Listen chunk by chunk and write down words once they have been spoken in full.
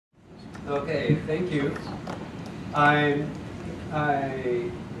Okay, thank you.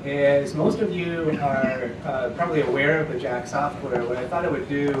 As most of you are probably aware of the Jack software, what I thought I would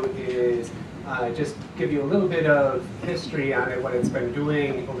do is just give you a little bit of history on it, what it's been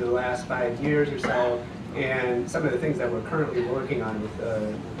doing over the last 5 years or so, and some of the things that we're currently working on with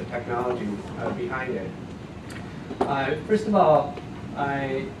the technology behind it. First of all,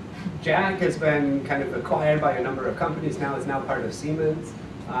 Jack has been kind of acquired by a number of companies now. It's now part of Siemens.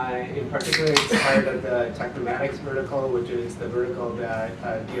 In particular, it's part of the technomatics vertical, which is the vertical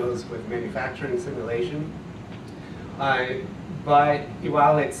that deals with manufacturing simulation. But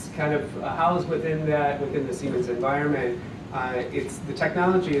while it's kind of housed within the Siemens environment, the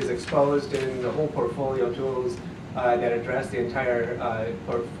technology is exposed in the whole portfolio of tools that address the entire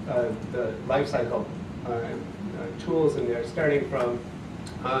the life cycle tools, and they're starting from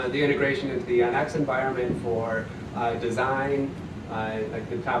the integration into the NX environment for design, like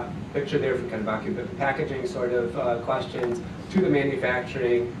the top picture there for kind of packaging sort of questions, to the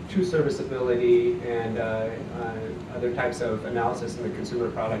manufacturing, to serviceability, and other types of analysis in the consumer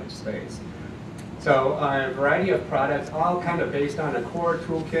product space. So a variety of products, all kind of based on a core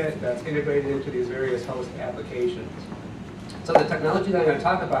toolkit that's integrated into these various host applications. So the technology that I'm going to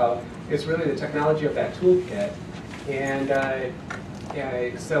talk about is really the technology of that toolkit. And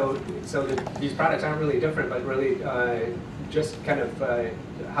these products aren't really different, but really just kind of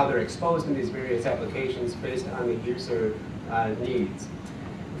how they're exposed in these various applications based on the user needs.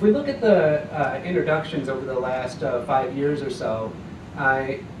 If we look at the introductions over the last 5 years or so,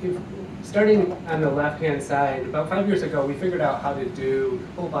 starting on the left-hand side, about 5 years ago, we figured out how to do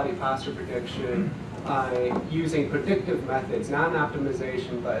whole body posture prediction using predictive methods,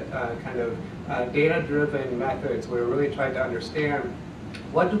 non-optimization, but kind of data-driven methods where we really tried to understand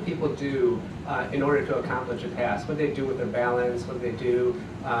what do people do in order to accomplish a task, what do they do with their balance, what do they do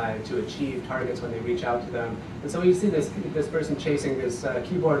to achieve targets when they reach out to them. And so you see this person chasing this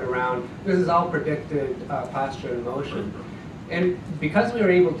keyboard around. This is all predicted posture and motion. And because we were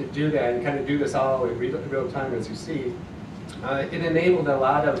able to do that and kind of do this all in real time, as you see, it enabled a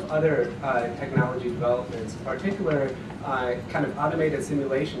lot of other technology developments, in particular kind of automated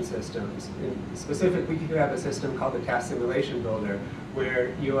simulation systems. In specific, we could have a system called the Task Simulation Builder,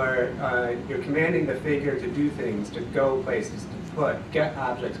 where you're commanding the figure to do things, to go places, to get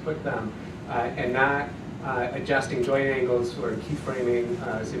objects, put them, and not adjusting joint angles or keyframing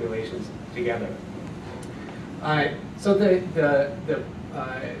simulations together. So the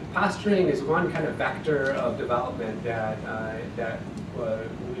posturing is one kind of vector of development that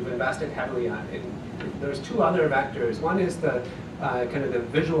we've invested heavily on. And there's two other vectors. One is the kind of the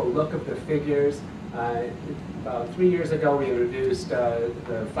visual look of the figures. About 3 years ago, we introduced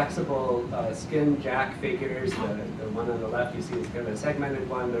the flexible skin jack figures. The one on the left you see is kind of a segmented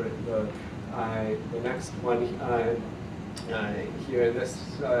one. The next one here, this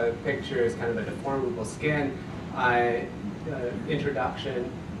picture is kind of a deformable skin introduction.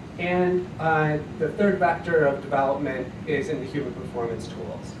 And the third vector of development is in the human performance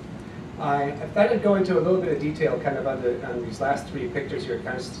tools. I thought I'd go into a little bit of detail kind of on these last three pictures here,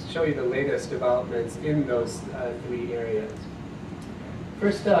 kind of show you the latest developments in those three areas.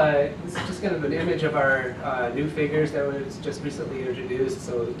 First, this is just kind of an image of our new figures that was just recently introduced.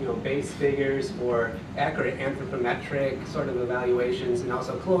 So, base figures for accurate anthropometric sort of evaluations, and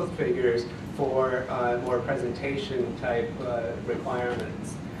also clothed figures for more presentation type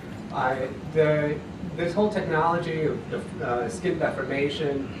requirements. This whole technology of skin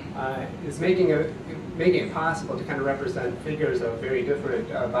deformation is making it possible to kind of represent figures of very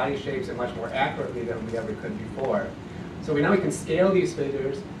different body shapes and much more accurately than we ever could before. So now we can scale these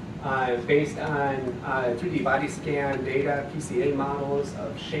figures based on 3D body scan data, PCA models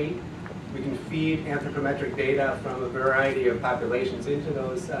of shape. We can feed anthropometric data from a variety of populations into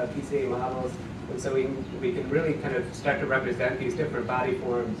those PCA models. And so we can really kind of start to represent these different body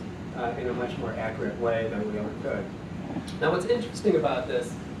forms in a much more accurate way than we ever could. Now what's interesting about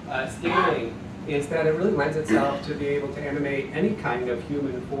this scaling is that it really lends itself to be able to animate any kind of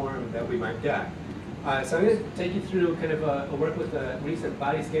human form that we might get. So I'm going to take you through kind of a work with a recent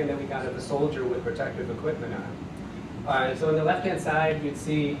body scan that we got of a soldier with protective equipment on. So on the left-hand side, you'd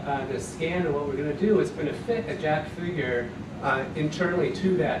see this scan, and what we're going to do is going to fit a jack figure internally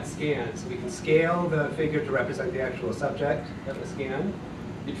to that scan. So we can scale the figure to represent the actual subject of the scan.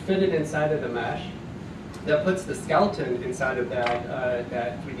 You'd fit it inside of the mesh. That puts the skeleton inside of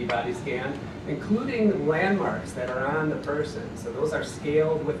that 3D body scan, including landmarks that are on the person. So those are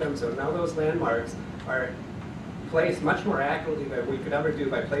scaled with them. So now those landmarks are placed much more accurately than we could ever do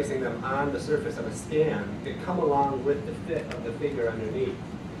by placing them on the surface of a scan. They come along with the fit of the figure underneath.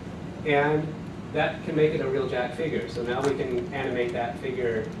 And that can make it a real jack figure. So now we can animate that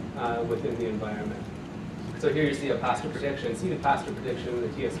figure within the environment. So here you see a posture prediction. See the posture prediction in the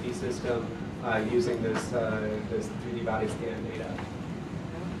TSP system using this 3D body scan data.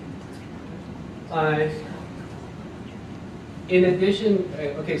 In addition,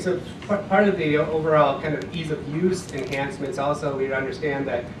 okay, so part of the overall kind of ease of use enhancements also, we understand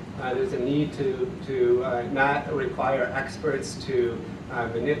that there's a need to not require experts to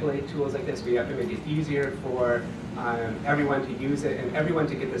manipulate tools like this. We have to make it easier for everyone to use it and everyone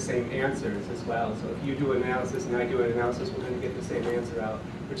to get the same answers as well. So if you do an analysis and I do an analysis, we're going to get the same answer out,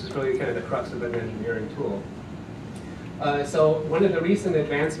 which is really kind of the crux of an engineering tool. So one of the recent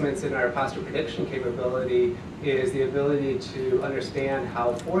advancements in our posture prediction capability is the ability to understand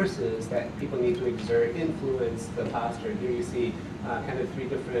how forces that people need to exert influence the posture. Here you see kind of 3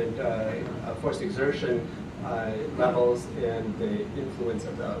 different force exertion levels and the influence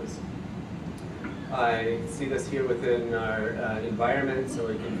of those. I see this here within our environment, so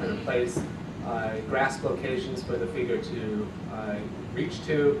we can kind of place grasp locations for the figure to reach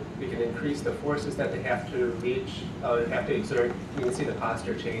to. We can increase the forces that they have to reach, have to exert. You can see the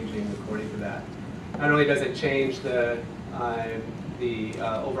posture changing according to that. Not only does it change the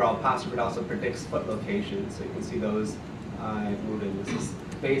overall posture, but also predicts foot locations. So you can see those moving. This is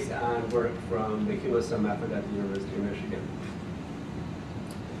based on work from the Cumulus method at the University of Michigan.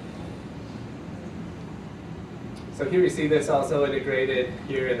 So here we see this also integrated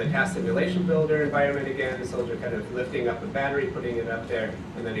here in the task simulation builder environment again. The soldier kind of lifting up a battery, putting it up there,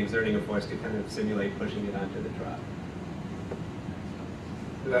 and then exerting a force to kind of simulate pushing it onto the truck.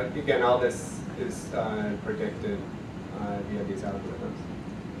 So that, again, all this is predicted via these algorithms.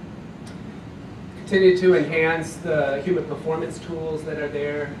 Continue to enhance the human performance tools that are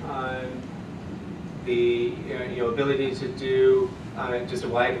there. The ability to do just a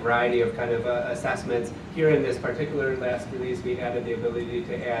wide variety of kind of assessments. Here in this particular last release, we added the ability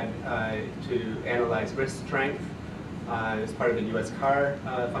to add to analyze wrist strength as part of the U.S. CAR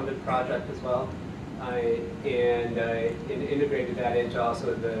funded project as well, and integrated that into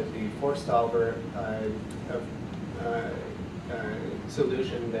also the force solver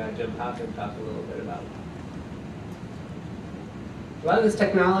solution that Jim Popham talked a little bit about. A lot of this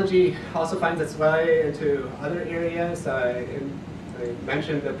technology also finds its way into other areas. I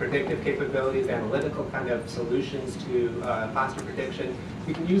mentioned the predictive capabilities, analytical kind of solutions to posture prediction.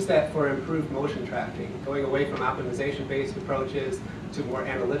 We can use that for improved motion tracking, going away from optimization-based approaches to more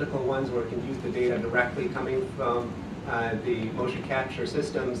analytical ones where we can use the data directly coming from the motion capture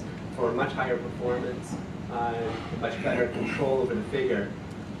systems for much higher performance, much better control over the figure.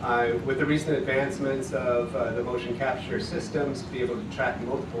 With the recent advancements of the motion capture systems, to be able to track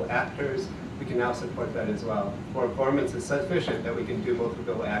multiple actors, we can now support that as well. Performance is sufficient that we can do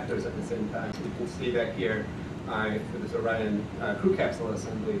multiple actors at the same time. So you can see that here for this Orion crew capsule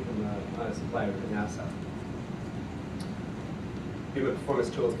assembly from a supplier to NASA. Human performance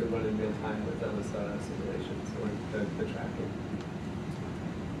tools can run in real time with those simulations or the tracking.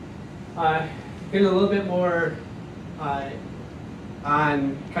 Getting a little bit more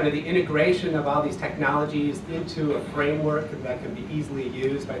on kind of the integration of all these technologies into a framework that can be easily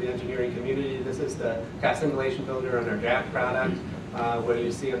used by the engineering community. This is the task simulation builder on our draft product, where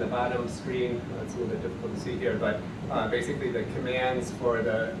you see on the bottom screen, it's a little bit difficult to see here, but basically the commands for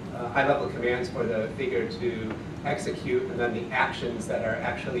the high-level commands for the figure to execute, and then the actions that are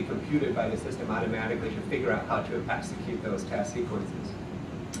actually computed by the system automatically to figure out how to execute those task sequences.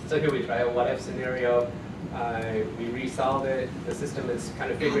 So here we try a what-if scenario. We resolve it. The system is kind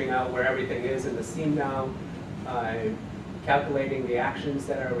of figuring out where everything is in the scene now, calculating the actions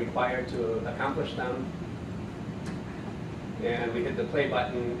that are required to accomplish them. And we hit the play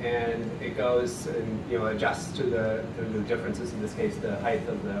button, and it goes and adjusts to the differences. In this case, the height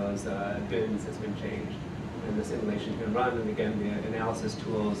of those bins has been changed, and the simulation can run. And again, the analysis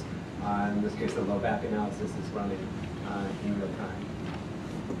tools, in this case, the low back analysis is running in real time.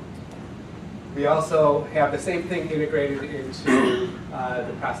 We also have the same thing integrated into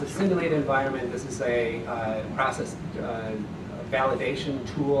the process simulated environment. This is a process validation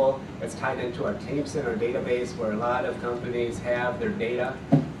tool that's tied into our Teamcenter database, where a lot of companies have their data.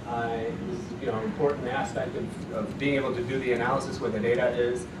 This is an important aspect of being able to do the analysis where the data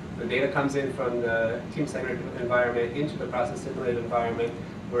is. The data comes in from the Teamcenter environment into the process simulated environment,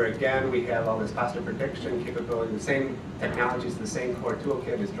 where again we have all this posture prediction capability. The same technologies, the same core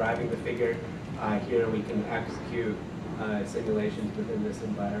toolkit is driving the figure. Here we can execute simulations within this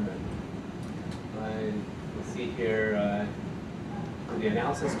environment. You'll see here the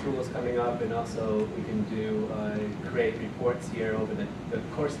analysis tools coming up, and also we can do create reports here over the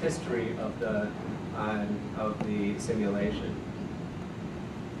course history of the simulation.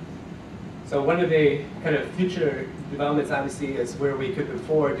 So one of the kind of future developments, obviously, is where we could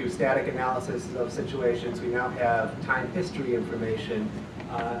before do static analysis of situations. We now have time history information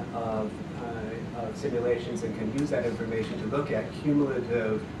of simulations and can use that information to look at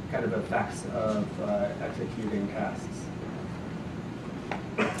cumulative kind of effects of executing tasks.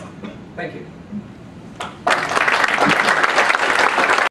 Thank you.